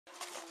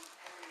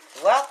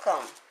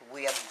Welcome.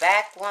 We are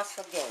back once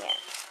again.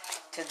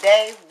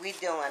 Today we're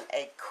doing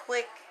a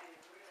quick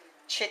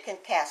chicken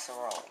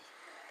casserole.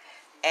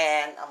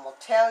 And I'm going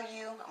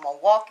to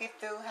walk you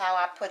through how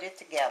I put it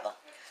together.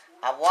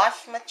 I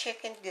washed my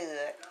chicken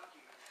good,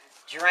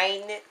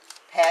 drained it,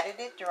 patted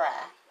it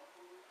dry,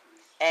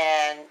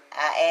 and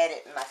I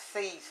added my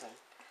seasoning.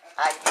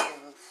 I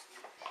used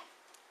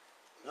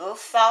a little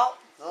salt,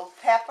 a little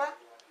pepper,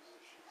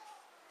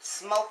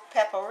 smoked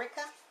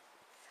paprika,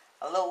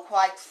 a little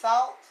white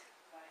salt,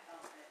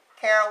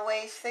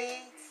 caraway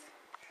seeds,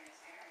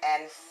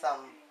 and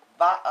some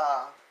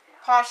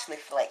parsley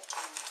flakes.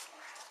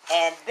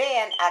 And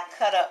then I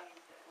cut up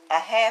a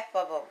half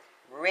of a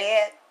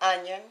red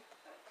onion,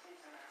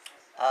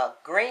 a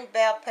green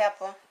bell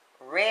pepper,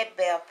 red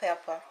bell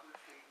pepper,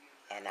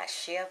 and I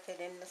shelved it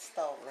in the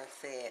stove and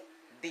said,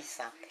 be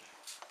something.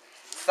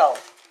 So,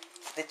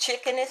 the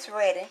chicken is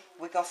ready.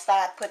 We're going to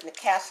start putting the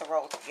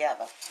casserole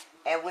together.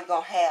 And we're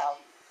going to have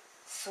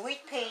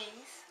sweet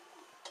peas,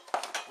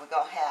 we're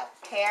going to have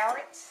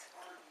carrots,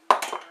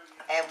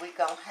 and we're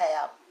going to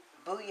have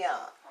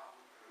bouillon.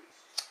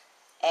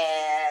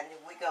 And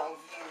we're going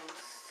to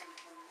use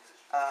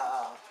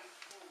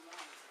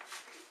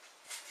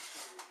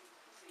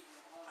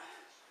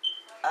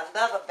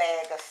another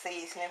bag of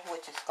seasoning,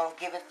 which is going to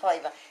give it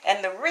flavor.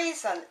 And the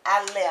reason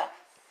I left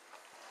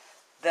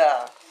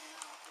the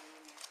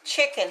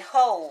chicken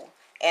whole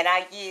and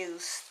I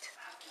used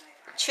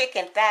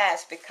chicken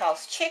thighs,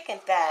 because chicken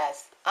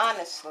thighs,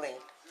 honestly,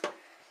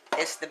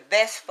 is the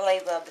best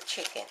flavor of the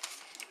chicken.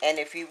 And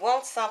if you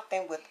want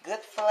something with good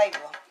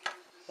flavor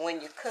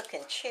when you're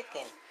cooking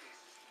chicken,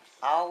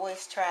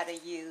 always try to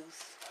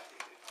use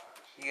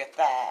your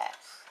thighs.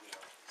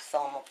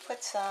 So I'm going to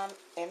put some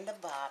in the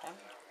bottom,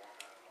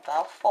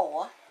 about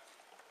 4.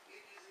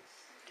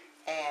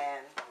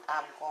 And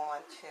I'm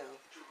going to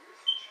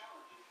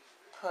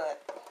put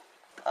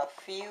a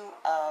few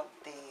of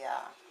the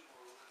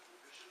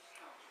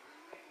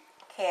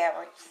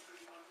carrots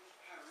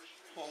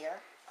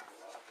here.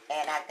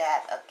 And I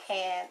got a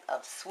can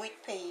of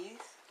sweet peas.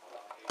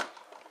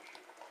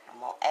 I'm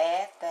going to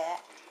add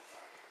that.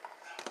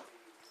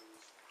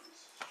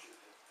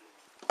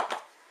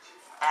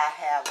 I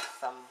have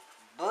some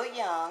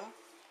bouillon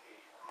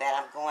that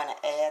I'm going to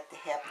add to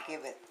help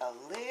give it a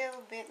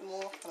little bit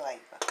more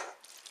flavor.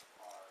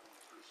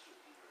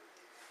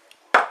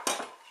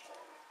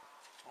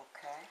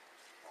 Okay.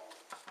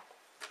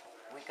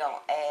 We're going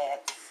to add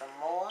some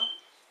more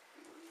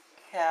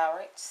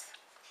carrots.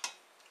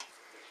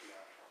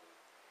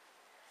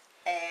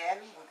 And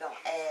we're going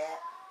to add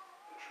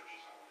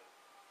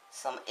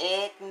some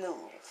egg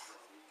noodles.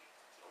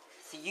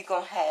 So you're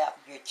going to have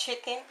your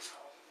chicken,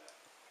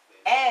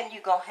 and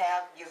you're going to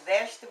have your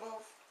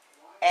vegetables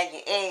and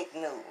your egg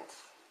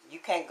noodles. You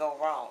can't go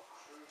wrong.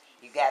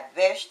 You got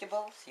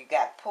vegetables, you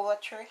got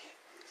poultry,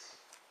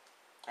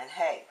 and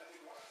hey,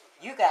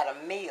 you got a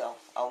meal,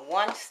 a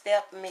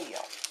one-step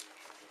meal.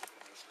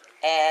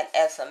 And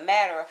as a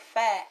matter of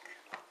fact,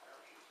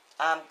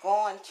 I'm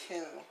going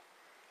to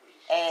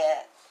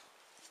add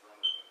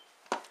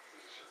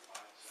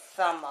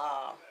some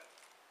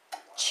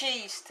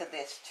cheese to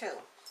this too.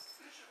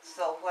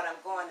 So what I'm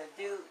going to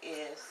do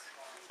is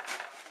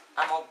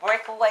I'm going to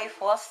break away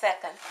for a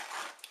second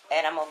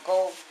and I'm going to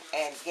go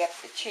and get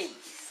the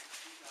cheese.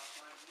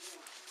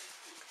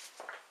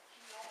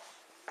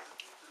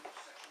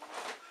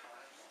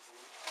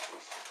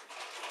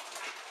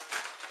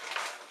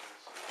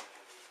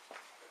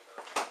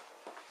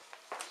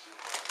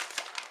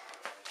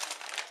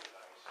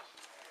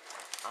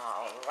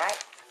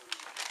 Alright,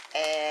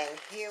 and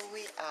here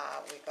we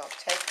are. We're going to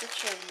take the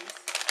cheese.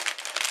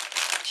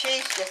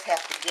 Cheese just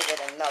has to give it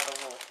another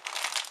little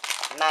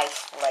nice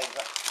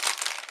flavor.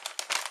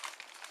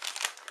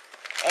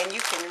 And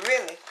you can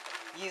really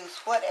use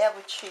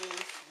whatever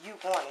cheese you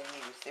want to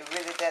use. It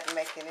really doesn't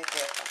make any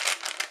difference.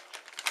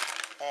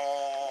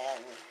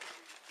 And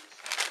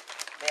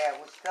there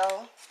we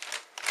go.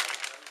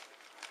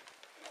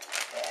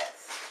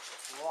 That's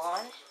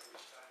one.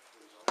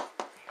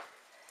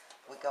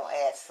 We're going to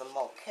add some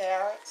more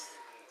carrots.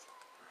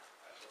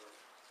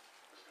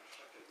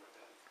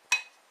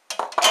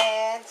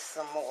 And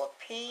some more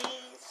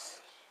peas.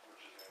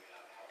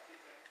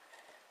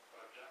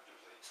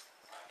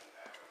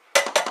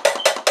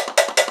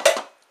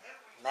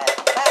 Matter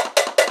of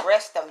fact, the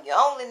rest of them, you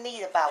only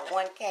need about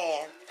 1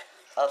 can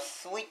of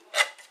sweet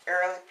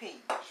early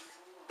peas.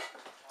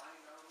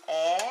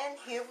 And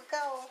here we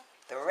go.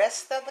 The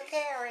rest of the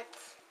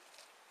carrots.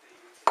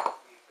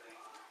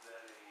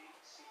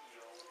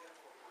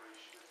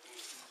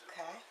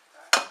 Okay.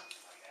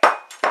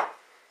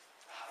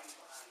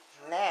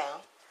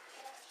 Now,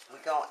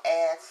 we're going to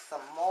add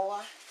some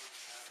more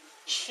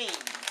cheese.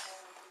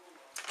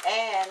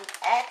 And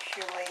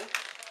actually,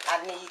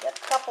 I need a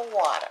cup of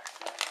water.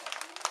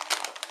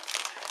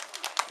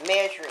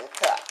 Measuring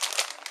cup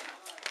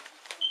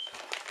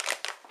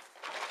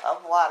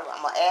of water.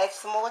 I'm going to add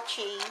some more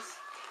cheese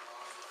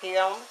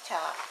here on the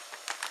top.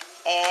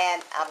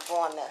 And I'm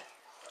going to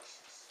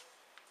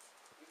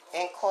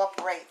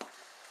incorporate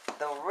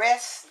the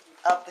rest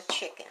of the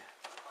chicken,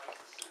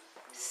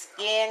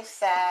 skin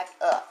side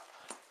up.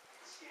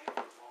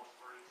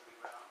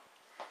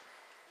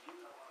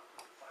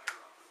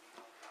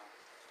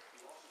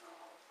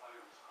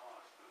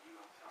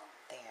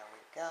 There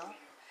we go.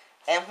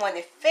 And when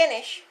it's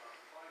finished,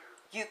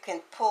 you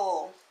can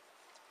pull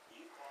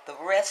the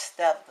rest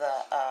of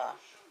the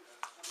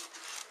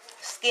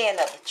skin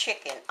of the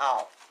chicken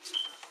off.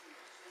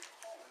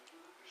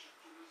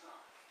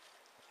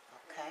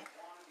 Okay.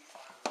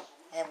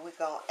 And we're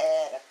going to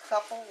add a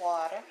cup of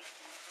water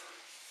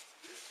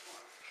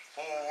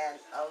and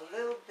a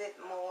little bit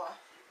more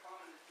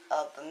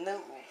of the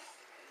noodles.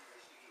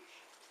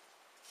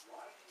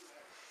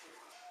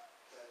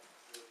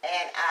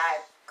 And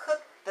I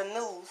cooked the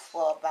noodles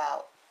for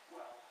about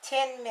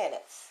 10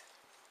 minutes.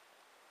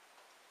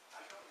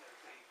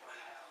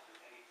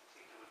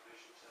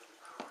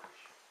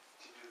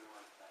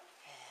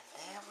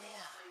 And there we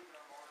are.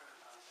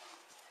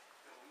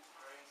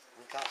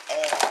 We're going to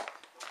add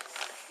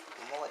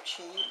more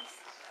cheese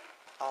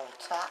on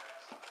top.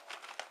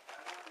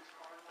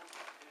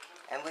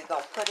 And we're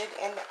going to put it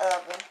in the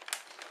oven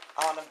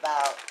on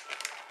about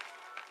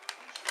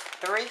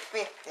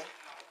 350.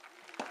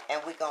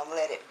 And we're going to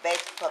let it bake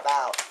for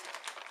about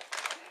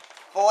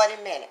 40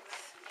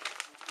 minutes.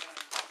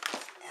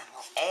 And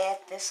we'll add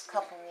this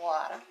cup of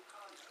water.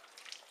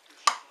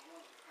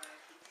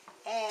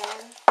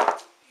 And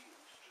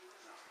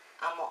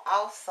I'm going to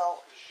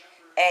also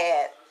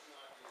add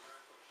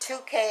 2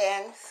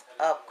 cans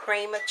of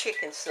cream of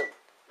chicken soup.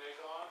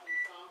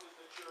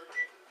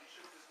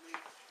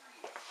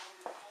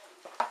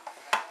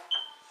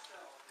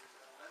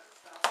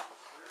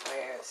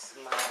 Where's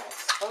my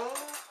spoon?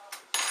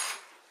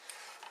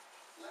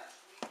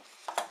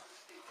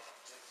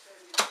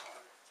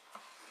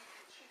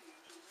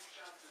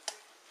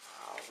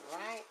 All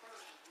right.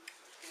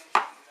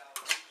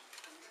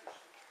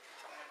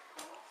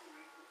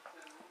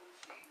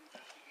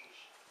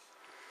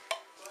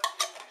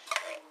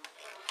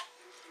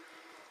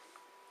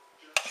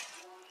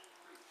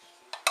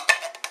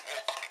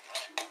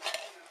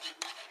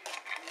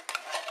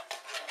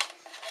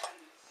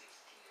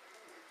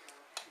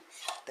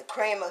 The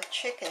cream of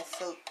chicken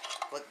soup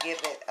will give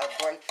it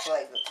a great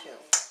flavor too.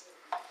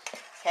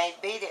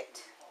 Can't beat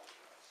it.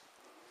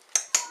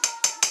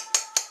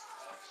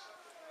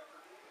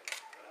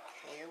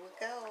 Here we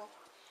go.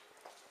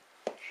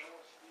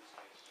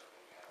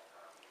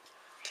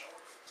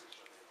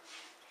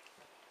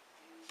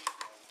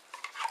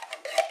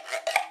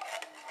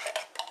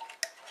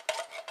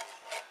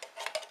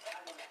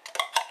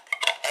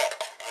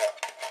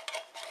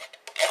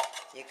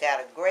 You got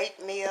a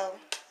great meal,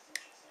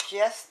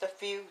 just a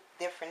few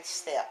different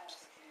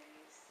steps.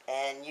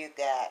 And you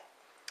got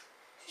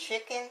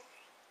chicken,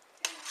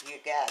 you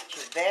got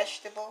your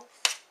vegetables.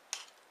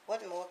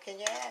 What more can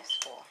you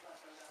ask for?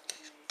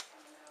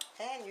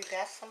 And you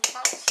got some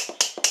pasta.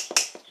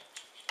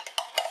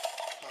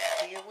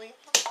 And here we are.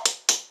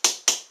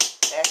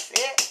 That's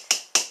it.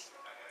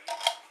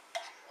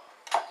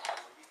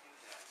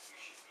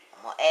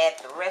 I'm going to add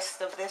the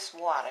rest of this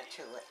water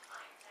to it.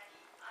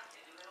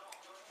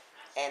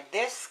 And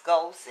this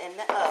goes in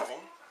the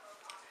oven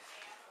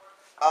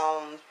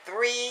on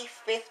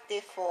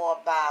 350 for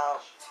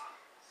about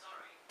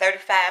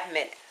 35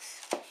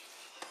 minutes.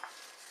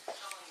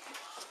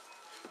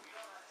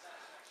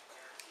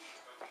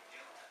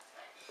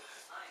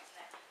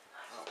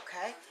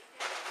 Okay.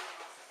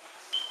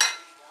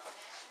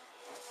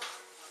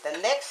 The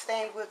next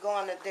thing we're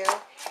going to do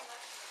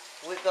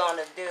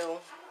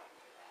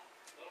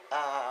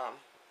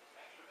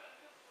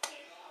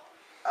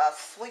a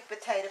sweet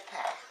potato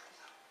pie.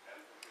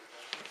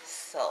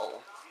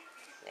 So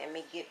let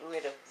me get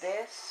rid of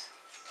this.